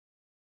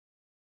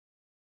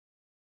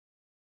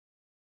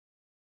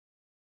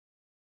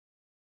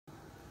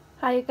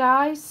Hi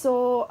guys,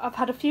 so I've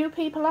had a few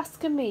people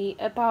asking me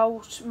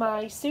about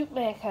my soup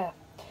maker,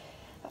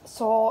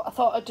 so I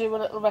thought I'd do a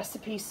little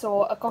recipe.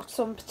 So I got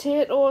some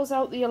potatoes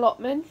out the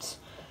allotment,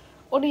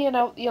 onion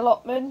out the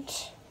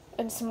allotment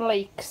and some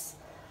leeks.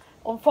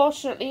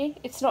 Unfortunately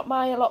it's not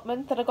my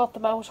allotment that I got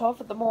them out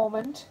of at the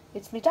moment,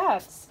 it's my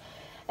dad's,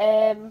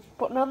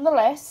 but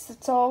nonetheless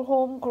it's all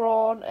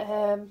homegrown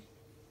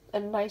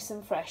and nice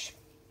and fresh.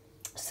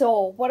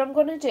 So what I'm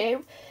going to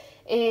do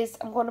is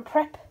I'm going to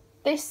prep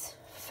this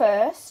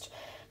first.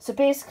 So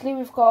basically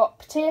we've got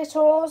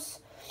potatoes,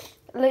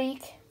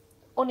 leek,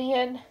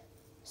 onion,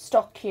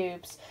 stock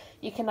cubes.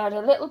 You can add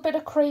a little bit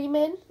of cream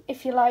in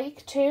if you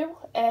like to.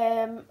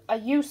 I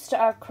used to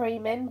add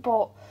cream in,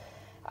 but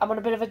I'm on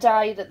a bit of a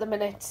diet at the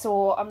minute,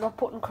 so I'm not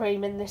putting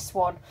cream in this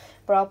one.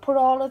 But I'll put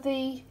all of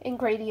the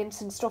ingredients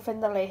and stuff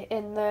in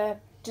the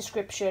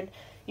description.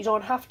 You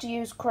don't have to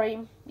use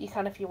cream, you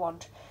can if you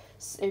want.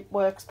 It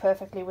works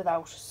perfectly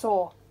without.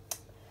 So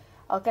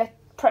I'll get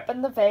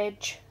prepping the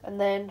veg and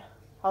then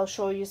I'll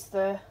show you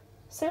the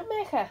soup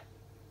maker.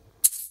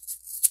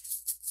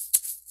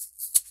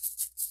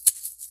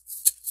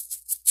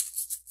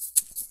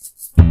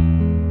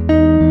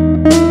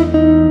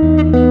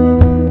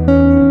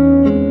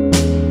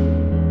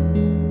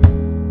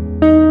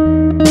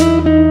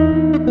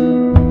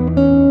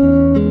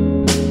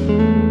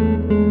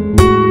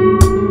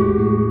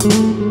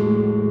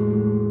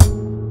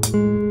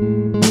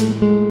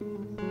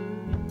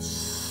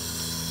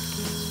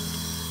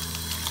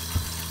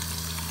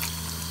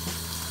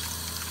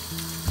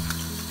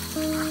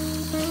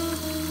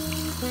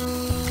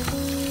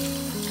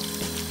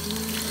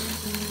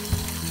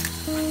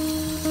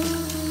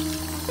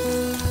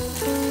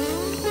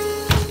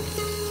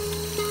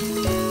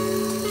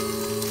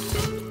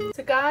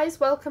 So guys,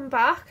 welcome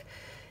back.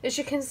 As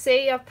you can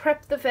see, I've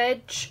prepped the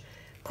veg.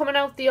 Coming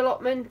out the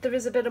allotment, there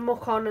is a bit of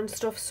muck on and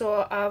stuff,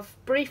 so I've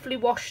briefly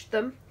washed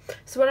them.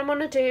 So what I'm going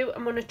to do,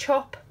 I'm going to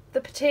chop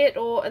the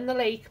potato and the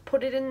leek,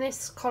 put it in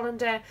this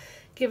colander,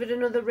 give it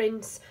another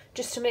rinse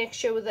just to make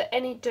sure that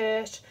any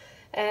dirt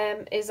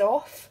is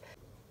off.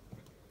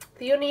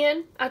 The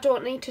onion, I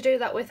don't need to do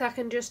that with, I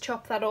can just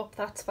chop that up,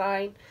 that's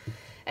fine.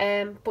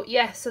 But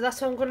yeah, so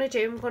that's what I'm going to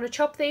do. I'm going to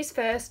chop these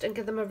first and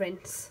give them a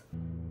rinse.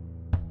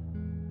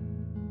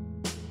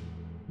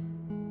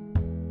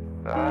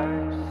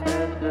 I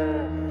said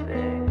the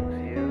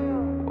things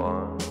you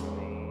want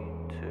me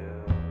to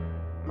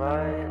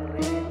might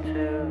lead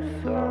to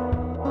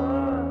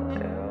someone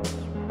else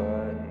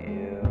but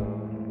you.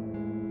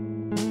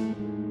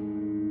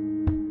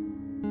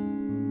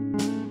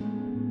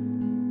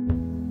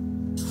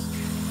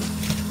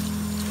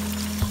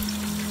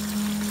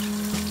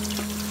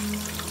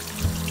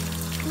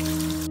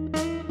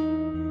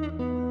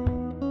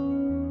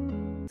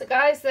 So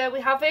guys, there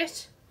we have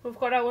it. We've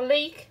got our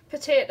leek,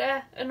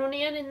 potato and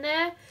onion in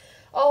there,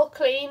 all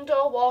cleaned,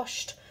 all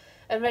washed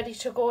and ready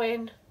to go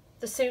in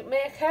the soup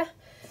maker.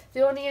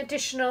 The only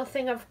additional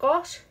thing I've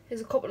got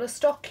is a couple of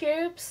stock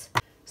cubes.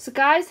 So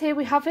guys, here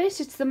we have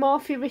it. It's the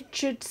Morphy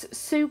Richards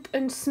soup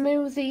and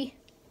smoothie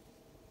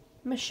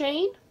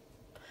machine.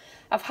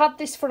 I've had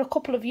this for a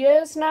couple of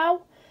years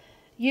now.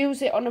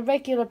 Use it on a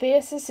regular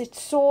basis.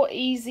 It's so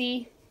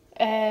easy,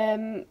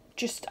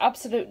 just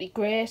absolutely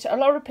great. A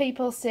lot of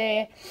people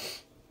say,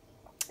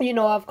 you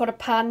know, I've got a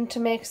pan to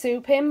make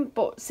soup in,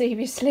 but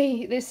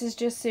seriously, this is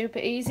just super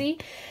easy.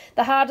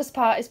 The hardest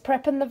part is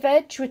prepping the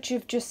veg, which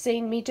you've just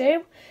seen me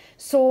do.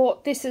 So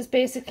this is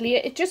basically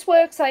it. It just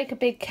works like a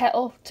big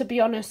kettle, to be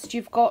honest.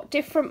 You've got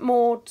different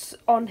modes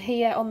on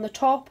here on the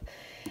top.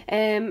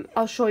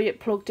 I'll show you it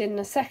plugged in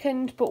a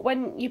second, but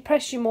when you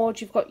press your mode,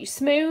 you've got your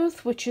smooth,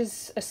 which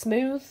is a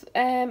smooth,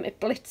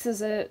 it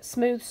blitzes a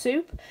smooth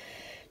soup.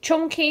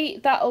 Chunky,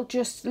 that'll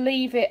just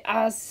leave it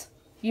as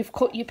you've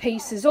cut your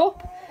pieces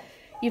up.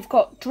 You've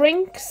got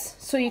drinks,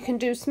 so you can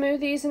do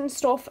smoothies and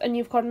stuff, and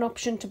you've got an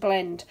option to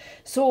blend.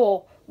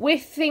 So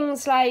with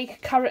things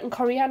like carrot and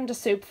coriander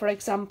soup, for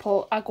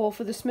example, I go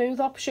for the smooth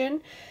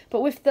option.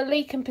 But with the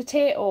leek and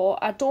potato,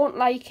 I don't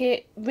like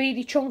it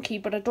really chunky,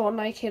 but I don't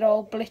like it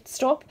all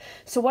blitzed up.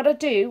 So what I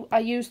do, I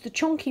use the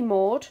chunky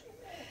mode,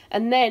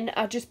 and then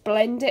I just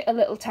blend it a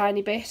little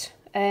tiny bit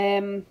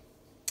to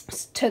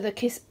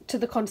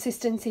the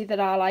consistency that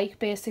I like,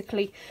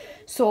 basically.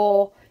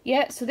 So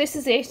yeah, so this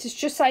is it. It's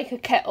just like a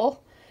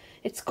kettle.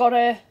 It's got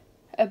a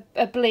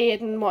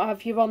blade and what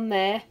have you on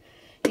there.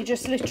 You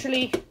just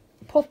literally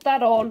put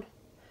that on,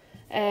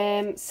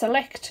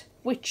 select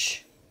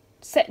which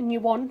setting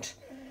you want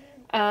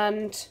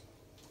and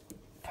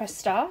press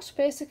start,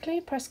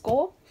 basically, press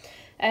go.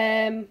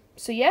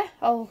 So yeah,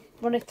 I'll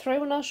run it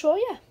through and I'll show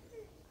you.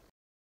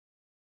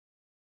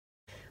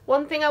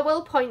 One thing I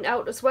will point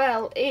out as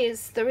well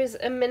is there is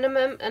a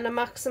minimum and a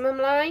maximum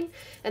line,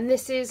 and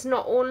this is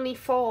not only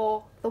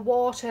for the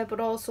water but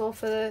also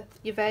for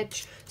your veg.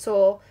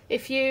 So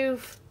if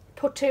you've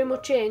put too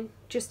much in,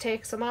 just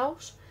take some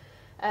out.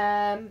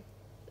 And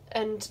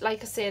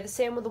like I say, the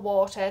same with the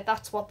water,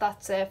 that's what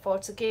that's there for.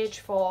 It's a gauge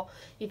for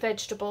your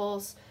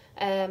vegetables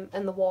and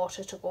the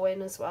water to go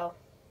in as well.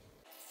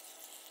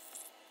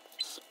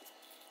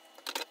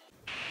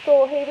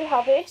 So here we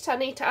have it. I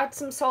need to add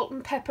some salt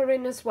and pepper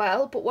in as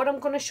well, but what I'm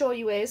going to show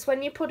you is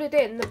when you put it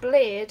in, the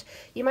blade,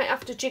 you might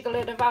have to jiggle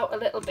it about a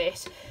little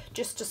bit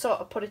just to sort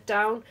of put it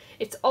down.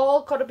 It's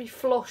all got to be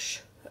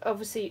flush,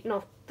 obviously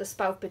not the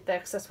spout bit there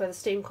because that's where the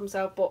steam comes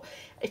out, but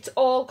it's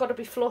all got to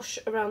be flush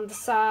around the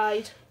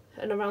side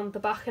and around the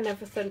back and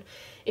everything.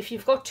 If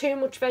you've got too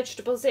much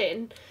vegetables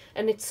in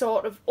and it's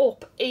sort of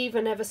up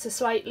even ever so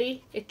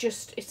slightly,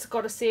 it's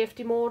got a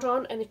safety mode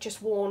on and it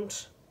just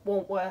won't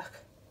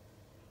work.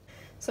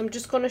 So I'm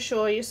just going to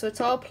show you. So it's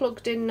all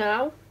plugged in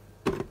now.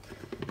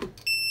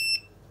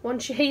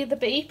 Once you hear the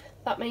beep,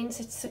 that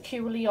means it's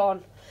securely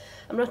on.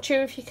 I'm not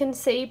sure if you can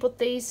see, but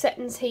these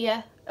settings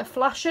here are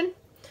flashing.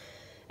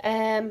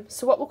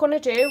 So what we're going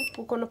to do,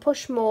 we're going to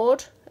push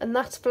mode, and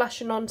that's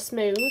flashing on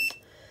smooth.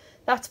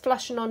 That's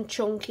flashing on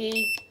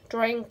chunky,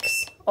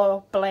 drinks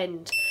or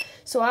blend.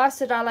 So I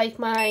said I like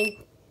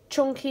mine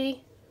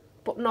chunky,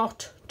 but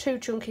not too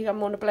chunky. I'm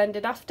going to blend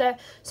it after.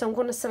 So I'm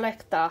going to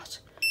select that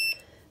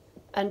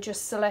and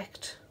just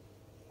select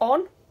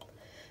on,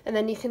 and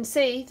then you can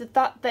see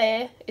that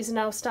there is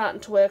now starting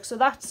to work. So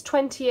that's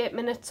 28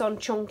 minutes on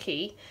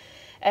chunky,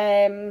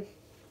 on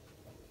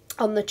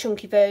the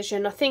chunky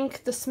version. I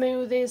think the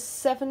smooth is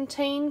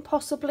 17,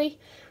 possibly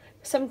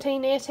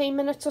 17, 18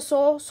 minutes or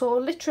so. So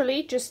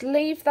literally just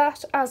leave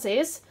that as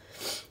is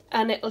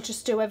and it'll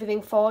just do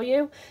everything for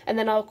you, and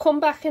then I'll come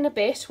back in a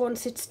bit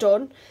once it's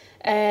done,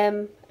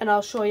 and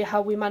I'll show you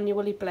how we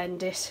manually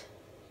blend it.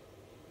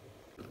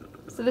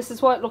 So this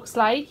is what it looks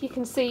like. You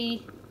can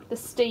see the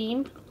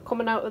steam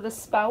coming out of the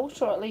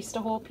spout, or at least I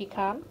hope you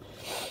can.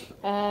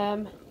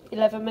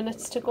 11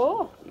 minutes to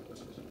go.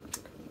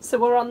 So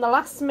we're on the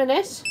last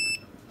minute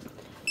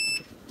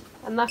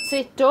and that's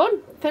it,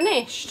 done,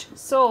 finished.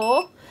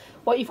 So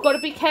what you've got to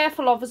be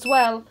careful of as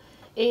well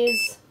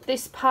is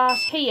this part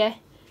here,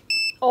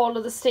 all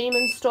of the steam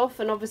and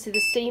stuff, and obviously the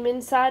steam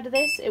inside of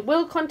this. It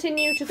will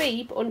continue to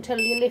beep until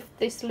you lift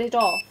this lid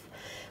off,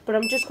 but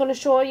I'm just going to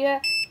show you.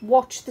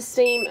 Watch the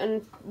steam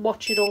and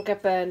watch you don't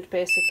get burned,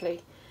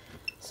 basically.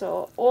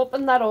 So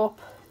open that up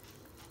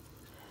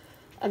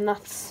and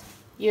that's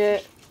your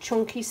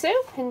chunky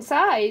soup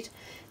inside.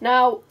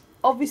 Now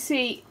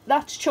obviously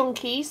that's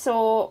chunky,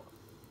 so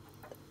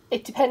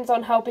it depends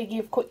on how big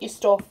you've cut your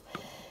stuff.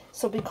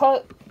 So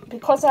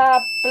because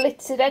I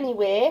blitz it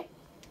anyway,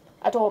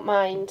 I don't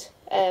mind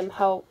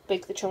how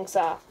big the chunks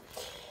are.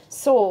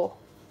 So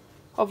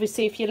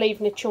obviously if you're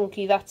leaving it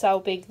chunky, that's how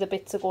big the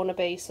bits are going to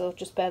be, so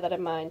just bear that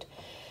in mind.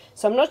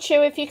 So I'm not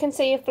sure if you can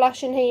see it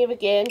flashing here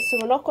again, so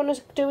we're not going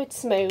to do it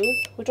smooth.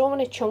 We don't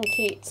want it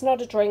chunky, it's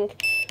not a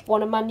drink. We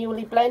want to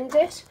manually blend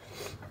it.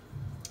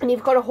 And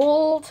you've got to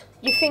hold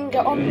your finger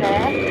on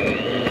there.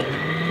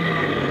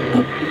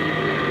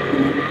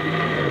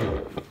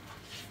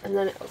 And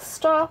then it'll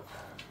stop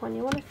when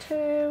you want it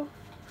to.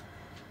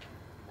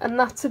 And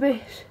that's a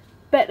bit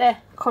better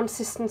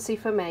consistency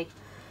for me.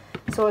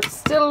 So it's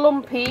still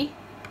lumpy,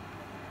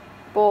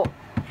 but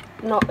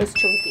not as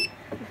chunky.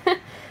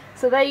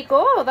 So there you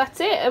go, that's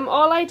it.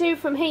 All I do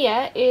from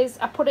here is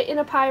I put it in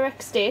a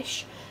Pyrex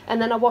dish and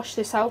then I wash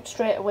this out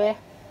straight away.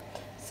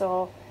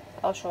 So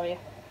I'll show you.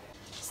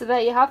 So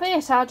there you have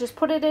it. I'll just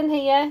put it in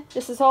here.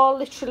 This is all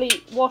literally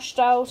washed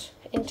out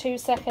in 2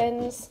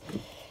 seconds.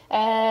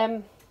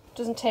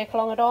 Doesn't take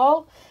long at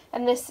all.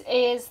 And this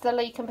is the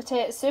leek and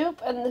potato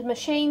soup, and the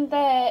machine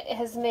there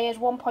has made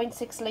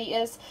 1.6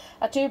 litres.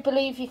 I do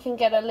believe you can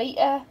get a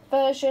litre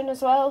version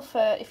as well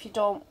for if you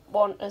don't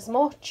want as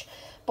much.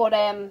 But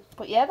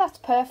yeah, that's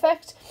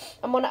perfect.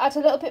 I'm going to add a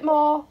little bit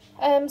more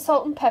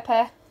salt and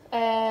pepper.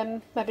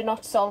 Maybe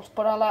not salt,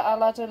 but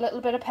I'll add a little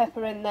bit of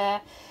pepper in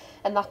there,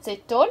 and that's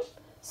it, done.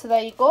 So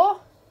there you go.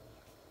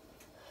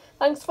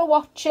 Thanks for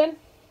watching.